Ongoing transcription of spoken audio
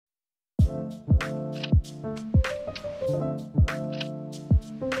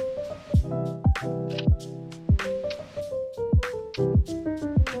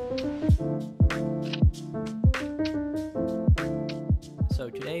So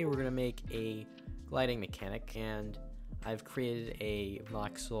today we're going to make a gliding mechanic, and I've created a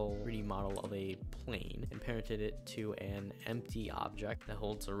voxel 3D model of a plane and parented it to an empty object that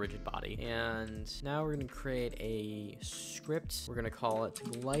holds a rigid body. And now we're going to create a script. We're going to call it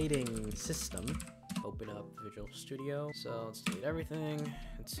gliding system. Open up Visual Studio. So let's delete everything.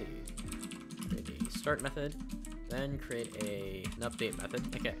 Let's see. Create a start method, then create an update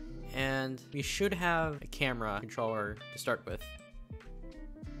method. Okay. And we should have a camera controller to start with.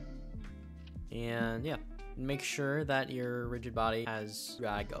 And yeah, make sure that your rigid body has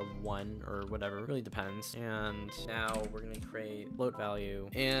drag of 1 or whatever, really depends. And now we're gonna create float value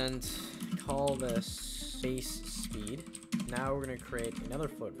and call this base speed. Now we're gonna create another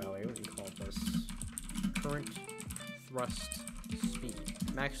float value and call this current thrust speed.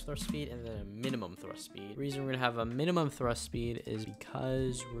 Max thrust speed and then a minimum thrust speed. The reason we're gonna have a minimum thrust speed is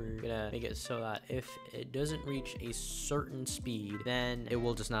because we're gonna make it so that if it doesn't reach a certain speed, then it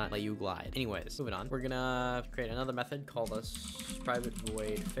will just not let you glide. Anyways, moving on. We're gonna create another method called this private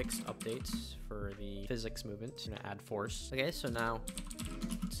void fixed updates for the physics movement. We're gonna add force. Okay, so now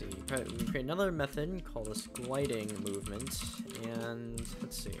let's see. We're gonna create another method called this gliding movement, and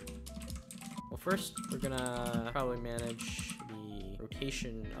let's see. Well, first we're gonna probably manage the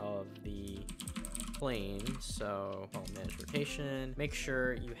rotation of the plane. So I'll manage rotation. Make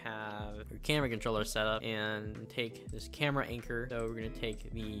sure you have your camera controller set up and take this camera anchor. So we're gonna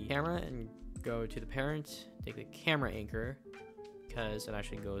take the camera and go to the parent, take the camera anchor, because it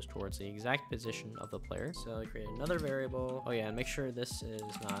actually goes towards the exact position of the player. So create another variable. Oh yeah, and make sure this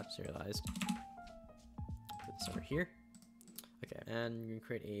is not serialized. Put this over here. Okay, and you can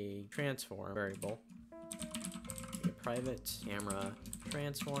create a transform variable. A private camera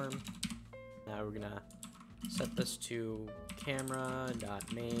transform. Now we're gonna set this to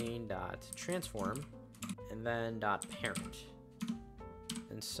camera.main.transform and then .parent.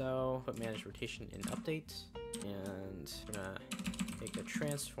 And so put manage rotation in update, and we're gonna take the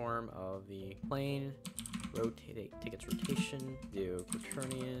transform of the plane, rotate, take its rotation, do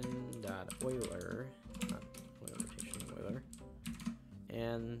quaternion.Euler, not Euler rotation, Euler.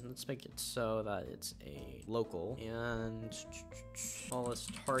 And let's make it so that it's a local, and call this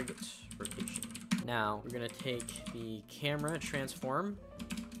target rotation. Now we're gonna take the camera transform.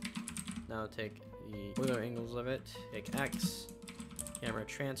 Now take the Euler angles of it, take X, camera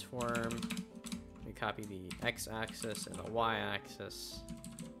transform. We copy the X axis and the Y axis,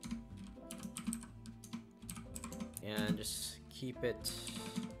 and just keep it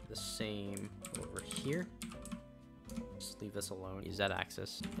the same over here. Just leave this alone, use that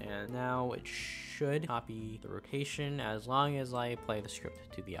axis. And now it should copy the rotation as long as I play the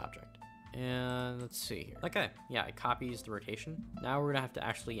script to the object. And let's see here. Okay, yeah, it copies the rotation. Now we're gonna have to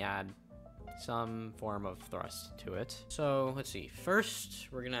actually add some form of thrust to it. So let's see, first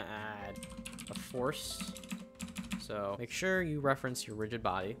we're gonna add a force. So make sure you reference your rigid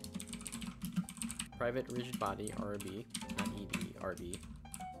body. Private rigid body, RB, not ED, RB.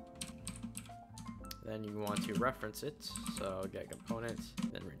 Then you want to reference it, so get component,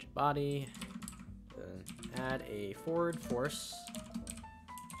 then rigid body, then add a forward force,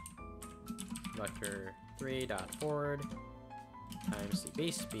 vector 3.forward times the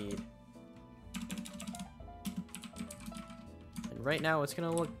base speed. And right now it's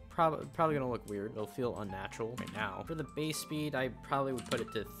gonna look probably gonna look weird. It'll feel unnatural right now. For the base speed, I probably would put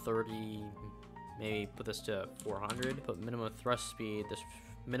it to 30, maybe put this to 400. Put minimum thrust speed. This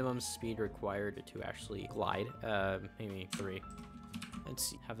minimum speed required to actually glide, maybe 3. Let's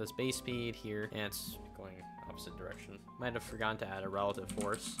see, have this base speed here, and it's going opposite direction. Might have forgotten to add a relative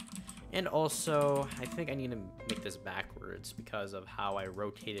force. And also, I think I need to make this backwards because of how I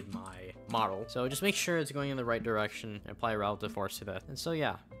rotated my model. So just make sure it's going in the right direction and apply a relative force to that. And so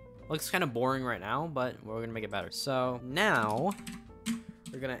yeah, looks kind of boring right now, but we're gonna make it better. So now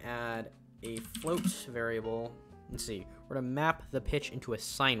we're gonna add a float variable. Let's see, we're gonna map the pitch into a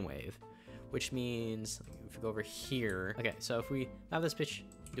sine wave, which means if we go over here, okay, so if we map this pitch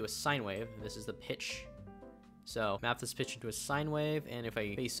into a sine wave, this is the pitch. So map this pitch into a sine wave, and if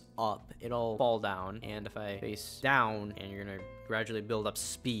I face up, it'll fall down, and if I face down, and you're gonna gradually build up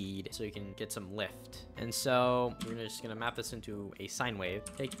speed so you can get some lift. And so we're just gonna map this into a sine wave.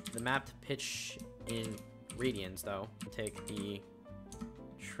 Take the mapped pitch in radians though, and take the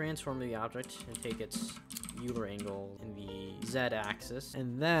transform of the object and take its Euler angle in the z-axis,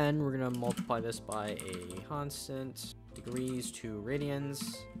 and then we're gonna multiply this by a constant degrees to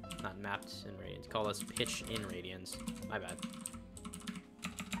radians, not mapped in radians. Call this pitch in radians. My bad.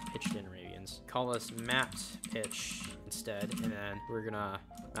 Pitched in radians. Call this mapped pitch instead, and then we're gonna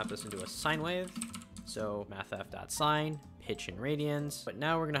map this into a sine wave. So mathf.sine, pitch in radians. But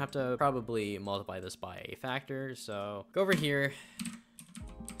now we're gonna have to probably multiply this by a factor. So go over here,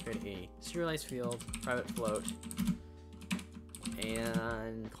 create a serialized field, private float,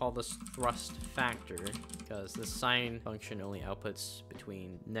 and call this thrust factor, because the sine function only outputs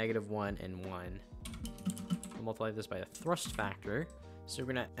between -1 and 1. We'll multiply this by a thrust factor. So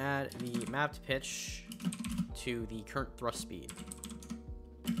we're gonna add the mapped pitch to the current thrust speed,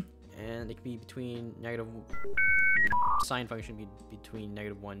 and it can be between the sine function be between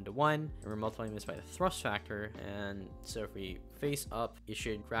 -1 to 1, and we're multiplying this by the thrust factor. And so if we face up, it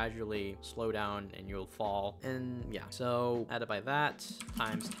should gradually slow down and you'll fall. And yeah, so added by that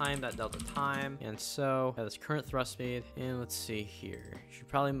times time that delta time, and so this current thrust speed. And let's see here, should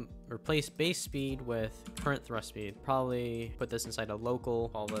probably replace base speed with current thrust speed. Probably put this inside a local,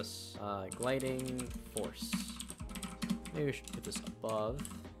 call this gliding force. Maybe we should put this above,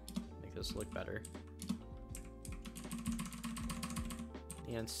 make this look better.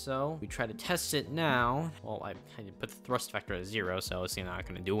 And so we try to test it now. Well, I put the thrust factor at 0, so it's not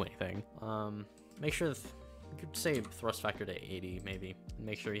going to do anything. Make sure you could say thrust factor to 80, maybe.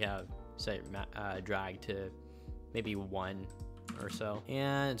 Make sure you have, say, drag to maybe 1 or so.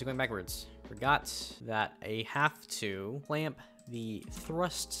 And it's going backwards. Forgot that I have to clamp the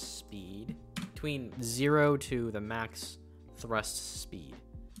thrust speed between 0 to the max thrust speed.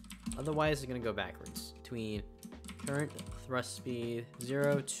 Otherwise, it's going to go backwards. Between current thrust speed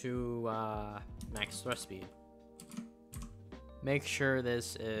 0 to max thrust speed. Make sure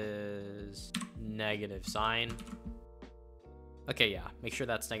this is negative sine. Okay, yeah, make sure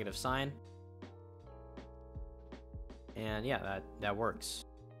that's negative sine. And yeah, that works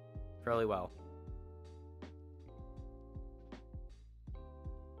fairly well.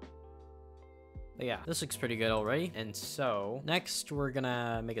 But yeah, this looks pretty good already. And so next we're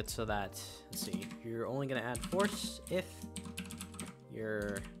gonna make it so that, let's see, you're only gonna add force if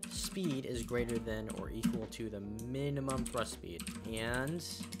your speed is greater than or equal to the minimum thrust speed. And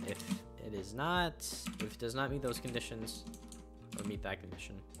if it is not, if it does not meet those conditions, or meet that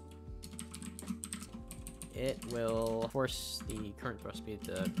condition, it will force the current thrust speed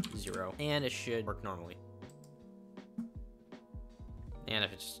to 0, and it should work normally. And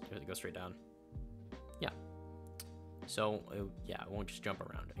if it goes straight down, yeah. So yeah, it won't just jump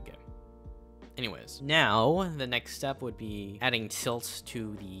around again. Anyways, now the next step would be adding tilt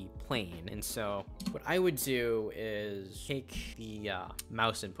to the plane. And so what I would do is take the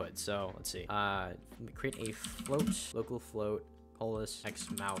mouse input. So let's see, create a float, local float, call this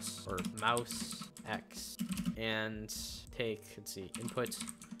x mouse, or mouse x, and take, let's see, input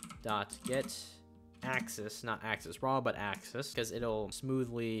dot get axis, not axis raw, but axis, because it'll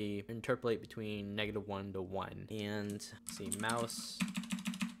smoothly interpolate between -1 to 1. And let's see, mouse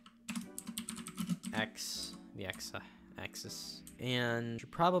x, the x axis, and you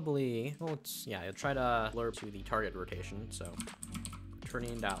probably, well, it's, yeah, you'll try to lerp to the target rotation. So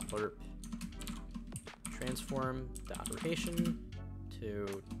turning dot lerp transform dot rotation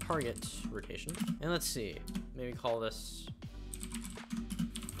to target rotation. And let's see, maybe call this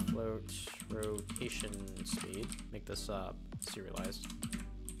float rotation speed. Make this serialized.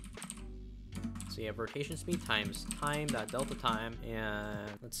 So you have rotation speed times time dot delta time,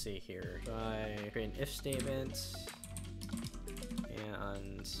 and let's see here. Try create an if statement,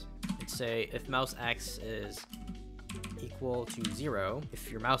 and let's say if mouse x is equal to 0, if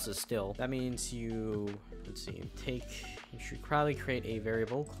your mouse is still, that means you, let's see, you should probably create a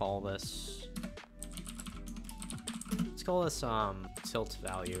variable, call this, let's call this tilt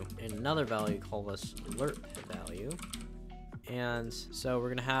value, and another value, call this lerp value. And so we're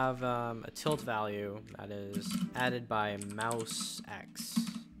gonna have a tilt value that is added by mouse x,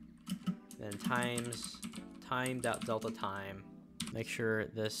 then times time dot delta time. Make sure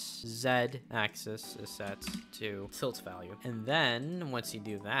this z axis is set to tilt value, and then once you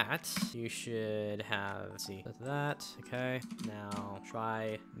do that, you should have, let's see, that. Okay, now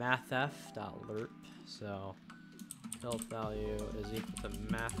try mathf.lerp. So tilt value is equal to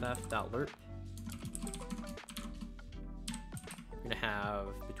mathf.lerp. We're gonna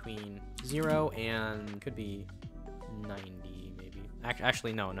have between 0 and could be 90 maybe.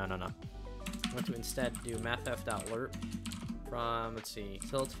 Actually, no. I want to instead do mathf.lerp from, let's see,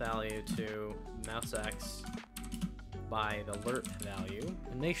 tilt value to mouse x by the lerp value,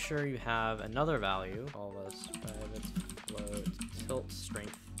 and make sure you have another value, call this private float tilt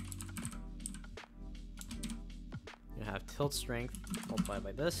strength. you have tilt strength multiplied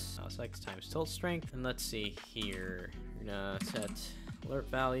by this, mouse X times tilt strength. And let's see here, you're gonna set alert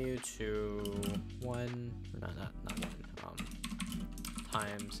value to 1, or not 1,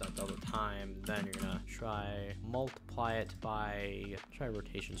 times that delta time. Then you're gonna try multiply it by, try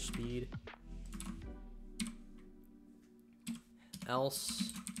rotation speed.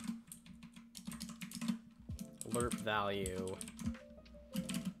 Else alert value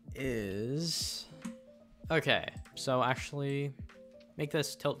is, okay, so actually make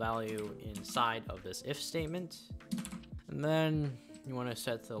this tilt value inside of this if statement, and then you want to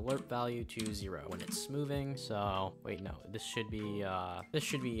set the alert value to 0 when it's moving. So wait, no, this should be 0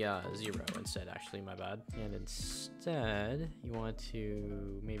 instead, actually, my bad. And instead you want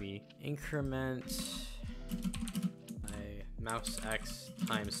to maybe increment by mouse X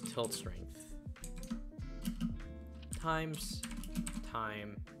times tilt strength times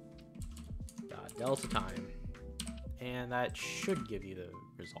time dot delta time, and that should give you the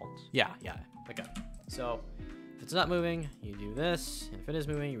result. Yeah, okay. So if it's not moving, you do this, and if it is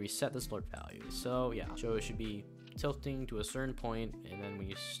moving, you reset this alert value. So yeah, so it should be tilting to a certain point, and then when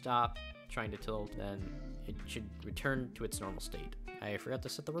you stop trying to tilt, then it should return to its normal state. I forgot to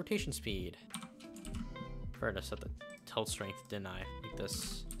set the rotation speed. Forgot to set the tilt strength, didn't I? Make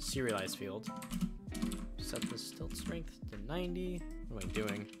this serialized field. Set this tilt strength to 90. What am I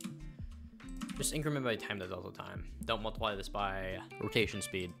doing? Just increment by time the delta time. Don't multiply this by rotation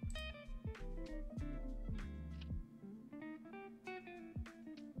speed.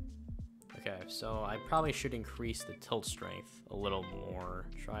 Okay, so I probably should increase the tilt strength a little more.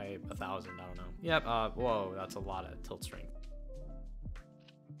 Try 1,000, I don't know. Yep, whoa, that's a lot of tilt strength.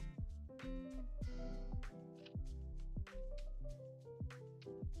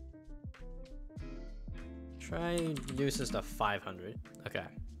 Try reduce this to 500. Okay,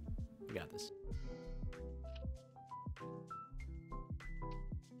 we got this.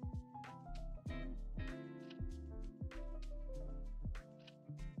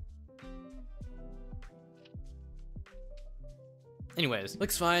 Anyways,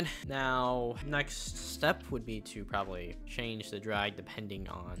 looks fine. Now, next step would be to probably change the drag depending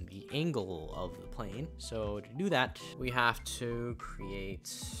on the angle of the plane. So to do that, we have to create,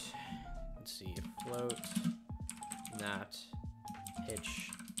 let's see, float that pitch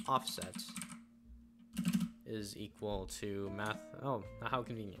offset is equal to math, oh, how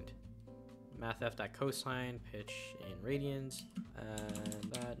convenient. Mathf.cosine pitch in radians,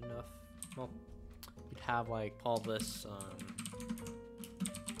 and that enough, well, you'd have like all this,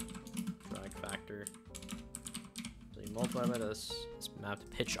 drag factor. So you multiply by this, it's mapped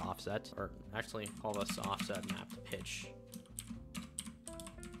pitch offset, or actually call this offset mapped pitch.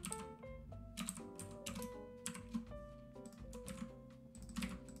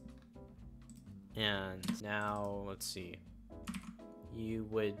 And now, let's see, you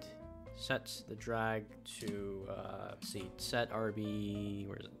would set the drag to, let's see, set RB,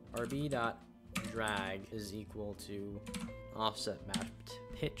 where is it? RB dot drag is equal to offset mapped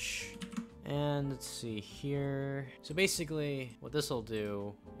pitch. And let's see here. So basically, what this will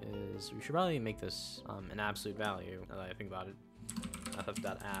do is we should probably make this an absolute value, now that I think about it.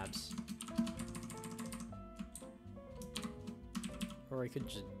 ff.abs. Or I could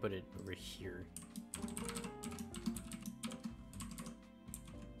just put it over here.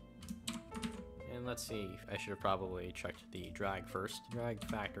 And let's see, I should have probably checked the drag first. Drag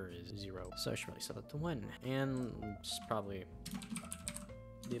factor is 0, so I should probably set it to 1. And just probably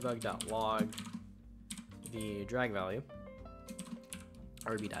debug.log the drag value,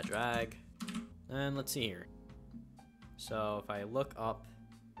 rb.drag, and let's see here. So if I look up,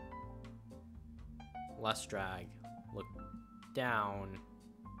 less drag, look down,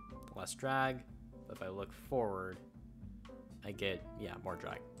 less drag, but if I look forward, I get, yeah, more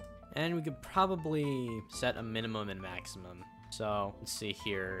drag. And we could probably set a minimum and maximum. So let's see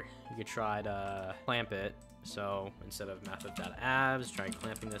here, you could try to clamp it. So instead of math.abs, try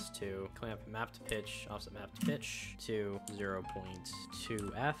clamping this to clamp map to pitch, offset map to pitch to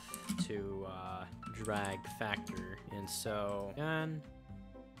 0.2f to drag factor. And so again,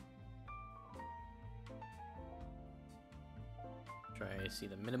 try to see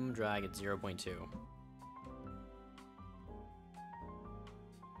the minimum drag at 0.2.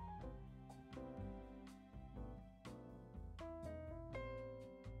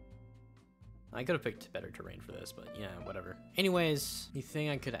 I could have picked better terrain for this, but yeah, whatever. Anyways, the thing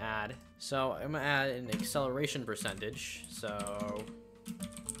I could add. So I'm gonna add an acceleration percentage. So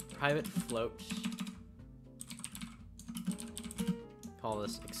private float. Call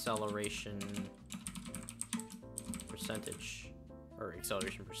this acceleration percentage, or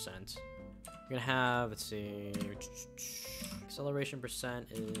acceleration percent. You're gonna have, let's see, acceleration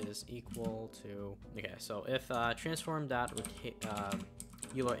percent is equal to, okay, so if transform dot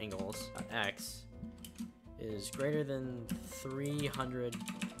Euler angles x is greater than 300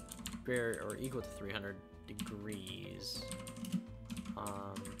 or equal to 300 degrees,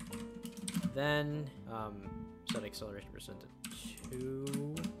 then set acceleration percent to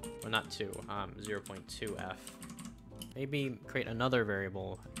 2, well not 2, 0.2f. Maybe create another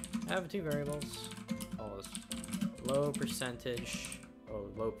variable. I have 2 variables. Call this low percentage,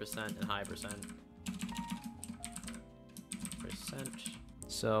 low percent and high percent.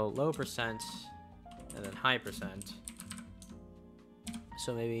 So low percent and then high percent.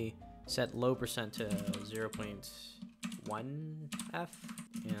 So maybe set low percent to 0.1f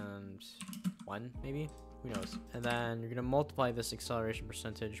and 1 maybe, who knows. And then you're gonna multiply this acceleration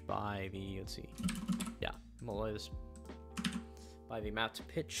percentage by the, let's see, yeah, multiply this by the mapped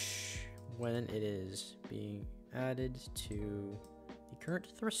pitch when it is being added to the current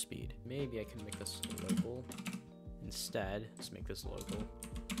thrust speed. Maybe I can make this local instead. Let's make this local.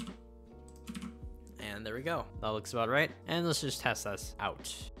 And there we go. That looks about right. And let's just test this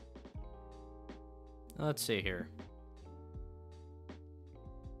out. Let's see here.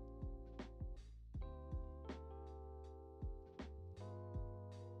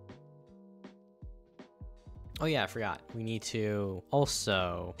 Oh yeah, I forgot. We need to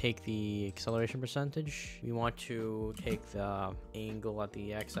also take the acceleration percentage. We want to take the angle at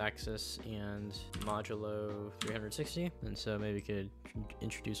the x-axis and modulo 360. And so maybe we could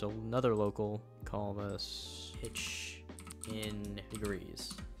introduce another local, call this pitch in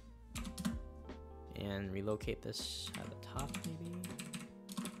degrees. And relocate this at the top maybe.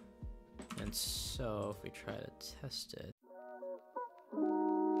 And so if we try to test it,